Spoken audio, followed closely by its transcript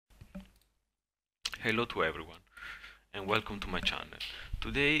Hello to everyone and welcome to my channel.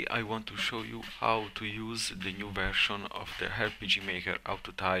 Today I want to show you how to use the new version of the RPG Maker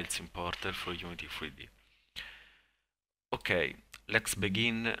Auto Tiles importer for Unity3D. Okay, let's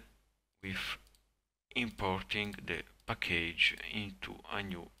begin with importing the package into a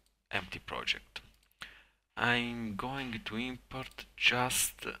new empty project. I'm going to import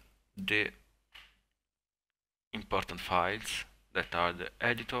just the important files that are the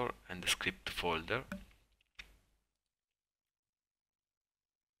editor and the script folder.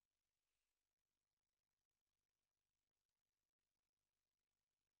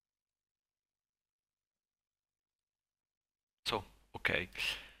 So, okay,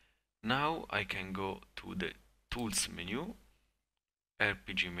 now I can go to the Tools menu,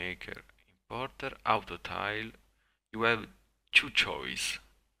 RPG Maker Importer, Auto Tile. You have two choices.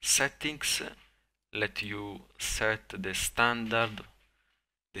 Settings let you set the standard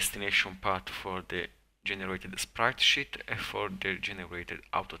destination path for the generated sprite sheet and for the generated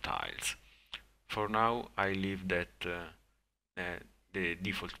auto tiles. For now, I leave that the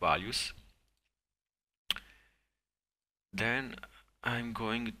default values. Then I'm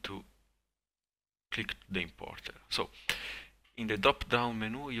going to click the importer. So in the drop down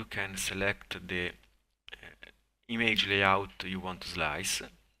menu you can select the image layout you want to slice.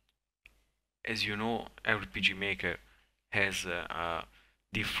 As you know, RPG Maker has a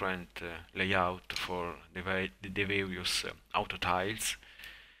different layout for the various auto tiles,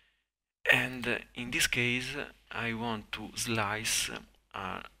 and in this case I want to slice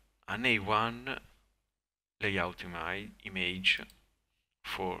an A1 layout image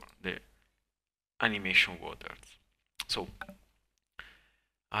for the animation waters. So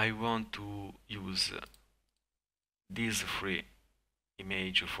I want to use these three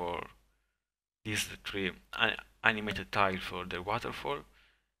image for these three animated tile for the waterfall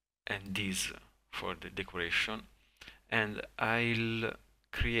and this for the decoration, and I'll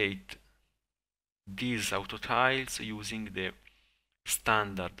create these auto tiles using the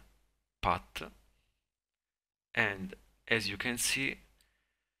standard path, and as you can see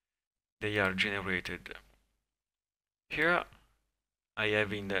they are generated. Here I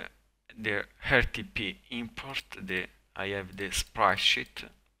have in the RTP import I have the sprite sheet,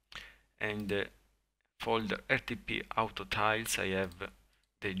 and the folder RTP auto tiles I have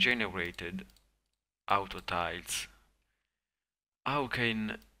the generated auto tiles. How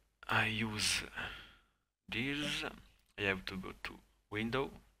can I use this? I have to go to Window,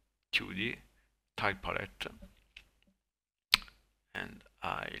 2D, Tile Palette, and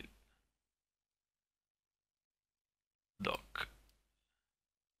I'll dock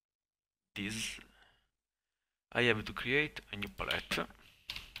this. I have to create a new palette,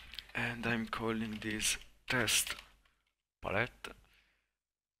 and I'm calling this test palette.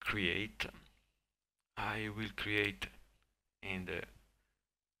 Create. I will create in the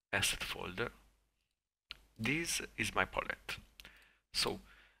asset folder. This is my palette. So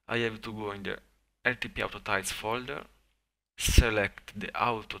I have to go in the RTP Auto Tiles folder, select the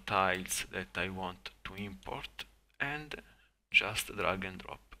auto tiles that I want to import, and just drag and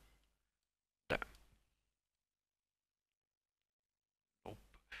drop them. Nope.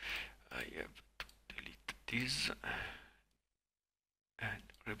 I have to delete this and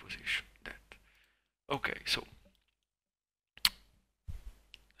reposition that. Okay, so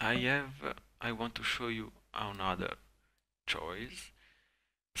I want to show you another choice.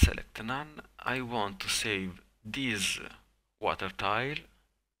 Select none. I want to save this water tile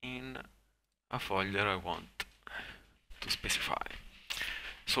in a folder I want to specify.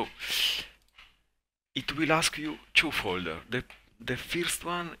 So it will ask you two folders. The first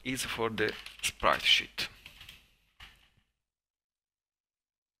one is for the sprite sheet.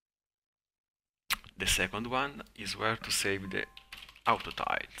 The second one is where to save the auto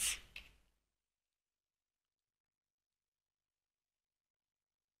tiles.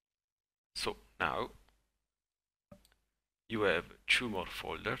 So now you have two more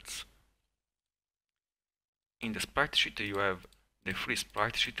folders. In the sprite sheet you have the free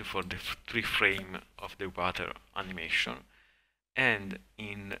sprite sheet for the 3 frame of the water animation, and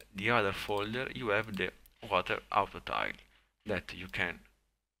in the other folder you have the water auto tile that you can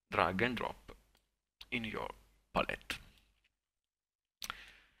drag and drop in your palette.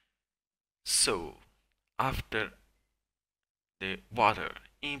 So after the water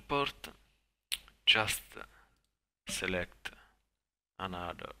import, just select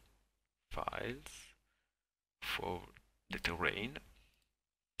another files for the terrain,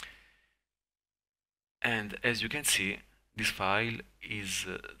 and as you can see this file is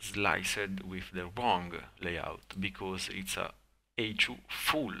sliced with the wrong layout because it's a A2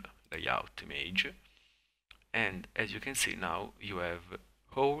 full layout image, And as you can see now, you have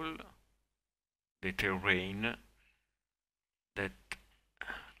all the terrain that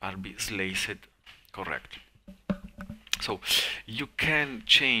are be sliced correctly. So you can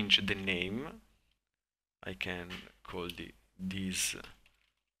change the name. I can call this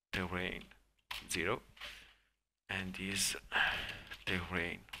terrain 0 and this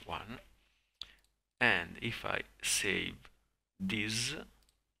terrain 1, and if I save this,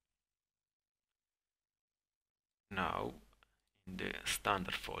 now in the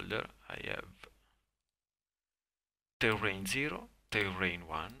standard folder I have terrain 0, terrain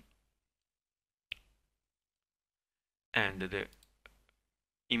 1, and the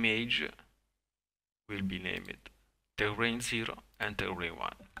image will be named terrain 0 and terrain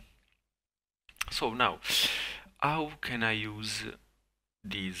 1. So now, how can I use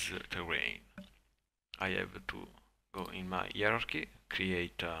this terrain? I have to go in my hierarchy,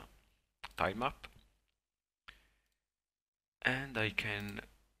 create a tile map, and I can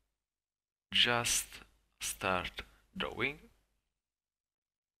just start drawing,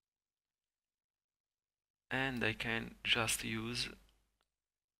 and I can just use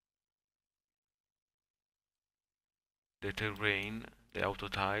the terrain, the auto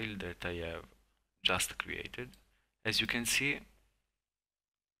tile that I have just created. As you can see,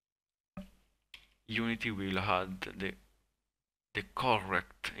 Unity will add the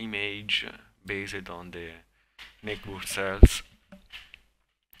correct image based on the neighbor cells,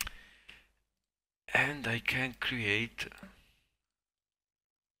 and I can create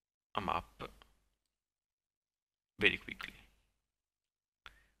a map very quickly.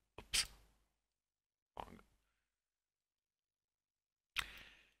 Oops. Wrong.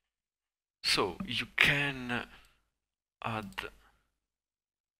 So you can add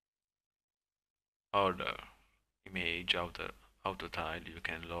other image, outer tile. You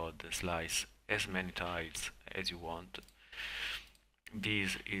can load, slice as many tiles as you want.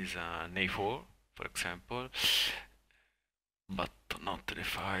 This is an A4, for example, but not the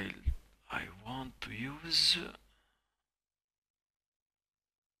file I want to use.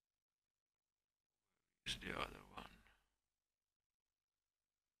 Is the other one?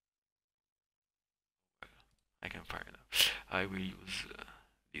 Well, I can find out. I will use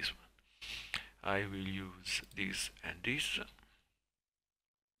this one. I will use this and this.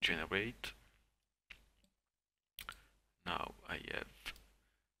 Generate. Now I have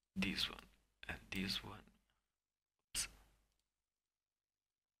this one and this one. Oops.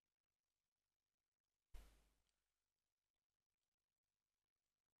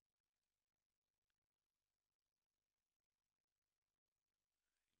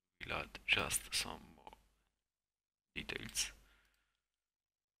 We'll add just some more details.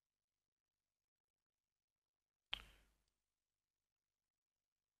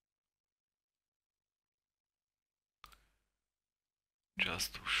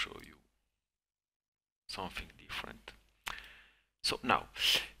 Just to show you something different. So now,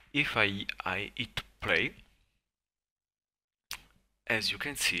 if I hit play, as you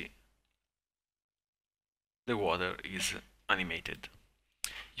can see, the water is animated.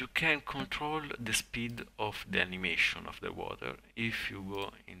 You can control the speed of the animation of the water if you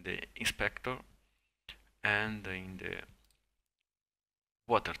go in the inspector and in the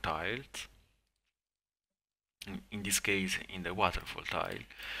water tiles. In this case, in the waterfall tile,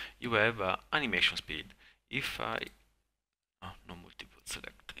 you have animation speed. If I no multiple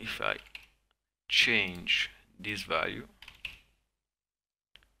select, if I change this value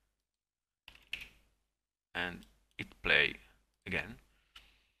and hit play again,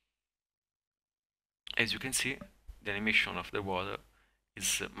 as you can see, the animation of the water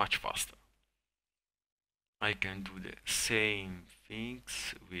is much faster. I can do the same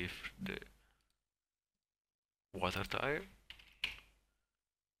things with the water tile.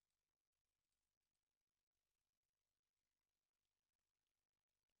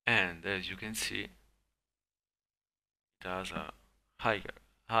 And as you can see, it has a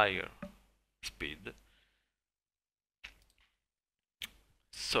higher speed.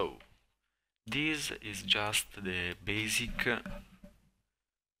 So this is just the basic to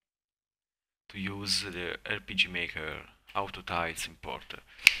use the RPG Maker Auto Tiles importer.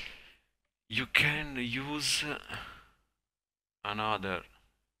 You can use another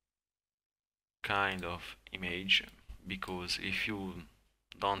kind of image, because if you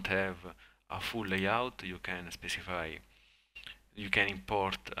don't have a full layout, you can specify, you can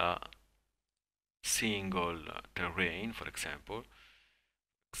import a single terrain, for example.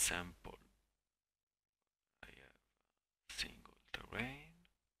 I have single terrain.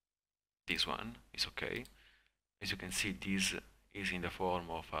 This one is okay. As you can see, this is in the form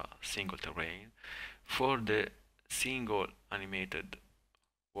of a single terrain. For the single animated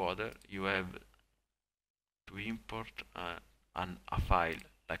water, you have to import a file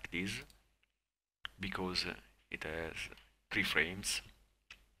like this, because it has 3 frames.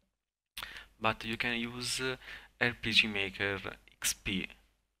 But you can use RPG Maker XP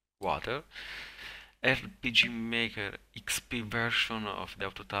water. RPG Maker XP version of the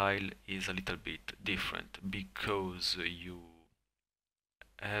autotile is a little bit different, because you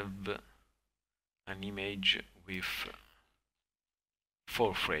have an image with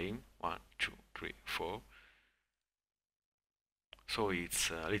 4 frames, 1, 2, 3, 4, so it's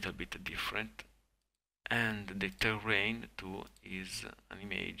a little bit different, and the terrain too is an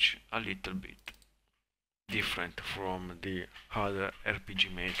image a little bit different from the other RPG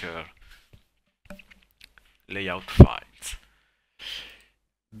Maker layout files.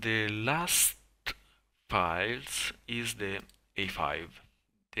 The last files is the A5.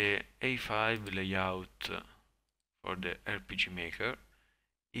 The A5 layout for the RPG Maker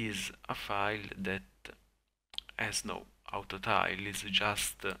is a file that has no autotile, it's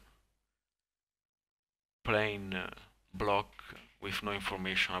just plain block with no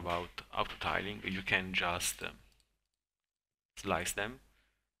information about autotiling. You can just slice them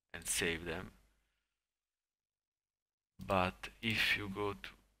and save them. But if you go to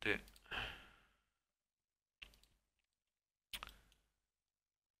the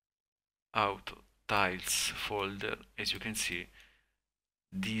auto tiles folder, as you can see,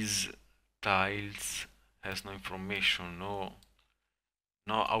 these tiles has no information, no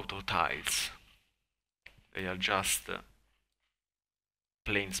auto tiles. They are just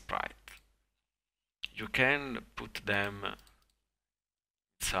plain sprite. You can put them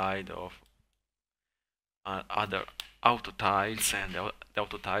inside of other auto tiles, and the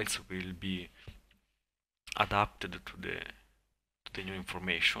auto tiles will be adapted to the new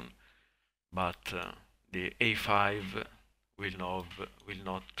information, but the A5 will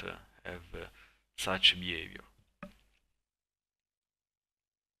not have such behavior.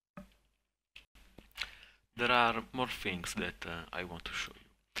 There are more things that I want to show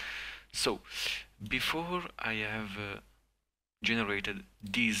you. So, before I have generated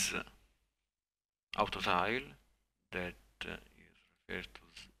this autotile that is referred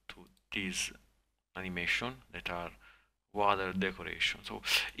to this animation, that are water decoration. So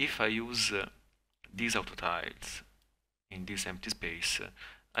if I use these autotiles in this empty space,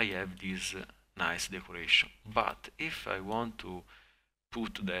 I have this nice decoration. But if I want to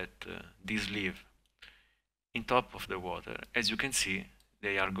put this leaf in top of the water, as you can see,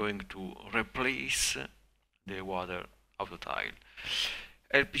 they are going to replace the water autotile.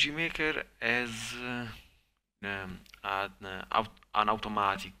 RPG Maker has an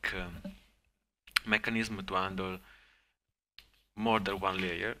automatic mechanism to handle more than one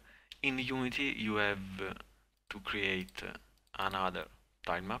layer. In Unity you have to create another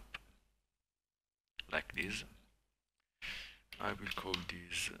tile map like this. I will call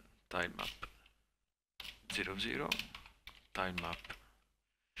this tile map 00, tile map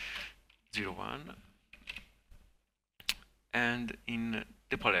 01, and in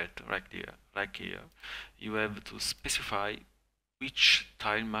the palette right here you have to specify which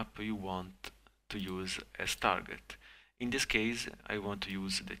tile map you want to use as target. In this case I want to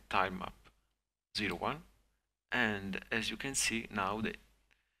use the tile map 01, and as you can see now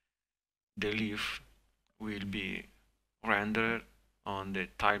the leaf will be rendered on the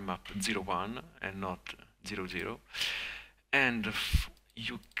tile map 01 and not 00, and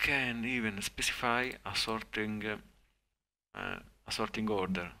you can even specify a sorting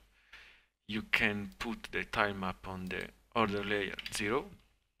order. You can put the tile map on the order layer 0,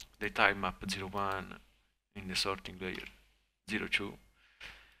 the tile map 01 in the sorting layer 02,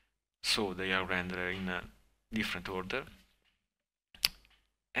 so they are rendered in a different order.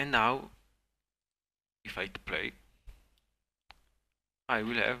 And now if I hit play, I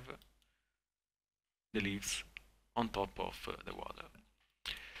will have the leaves on top of the water.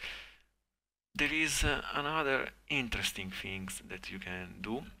 There is another interesting things that you can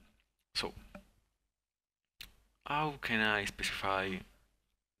do. So how can I specify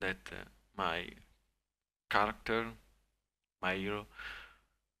that my character, my hero,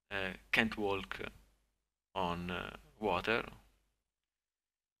 can't walk on water?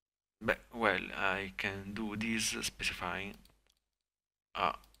 Well, I can do this specifying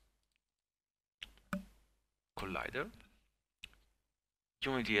a collider.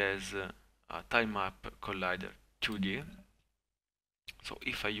 Unity has a tile map collider 2D. So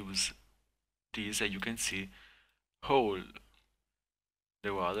if I use this, you can see all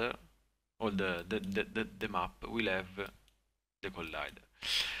the water, all the map will have the collider.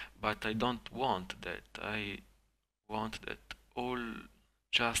 But I don't want that. I want that all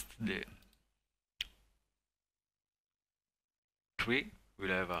just the tree will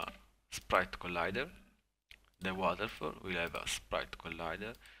have a sprite collider, the waterfall will have a sprite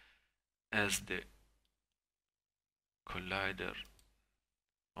collider as the collider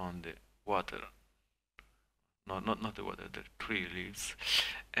on the water, not the water, the tree leaves,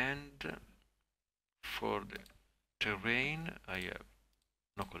 and for the terrain I have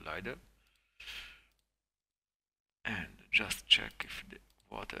no collider, and just check if the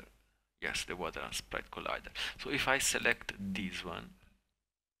water, yes, the water and sprite collider. So if I select this one,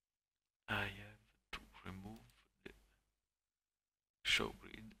 I have to remove the show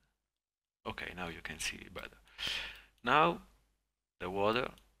grid. Okay, now you can see it better. Now the water,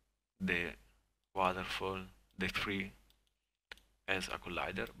 the waterfall, the tree has a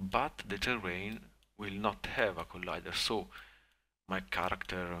collider, but the terrain will not have a collider, so my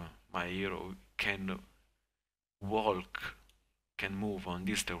character, my hero, can walk, can move on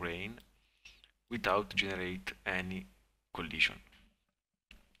this terrain without generate any collision.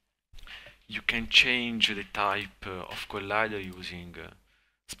 You can change the type of collider using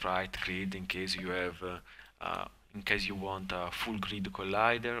sprite grid in case you have in case you want a full grid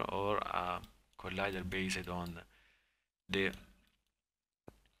collider or a collider based on the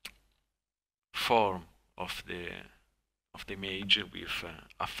form of the image with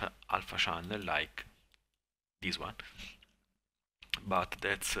alpha channel like this one, but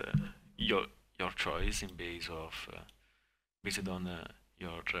that's your choice in base of based on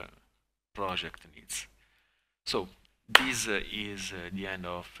your project needs. So this is the end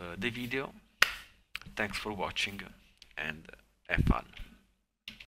of the video. Thanks for watching and have fun.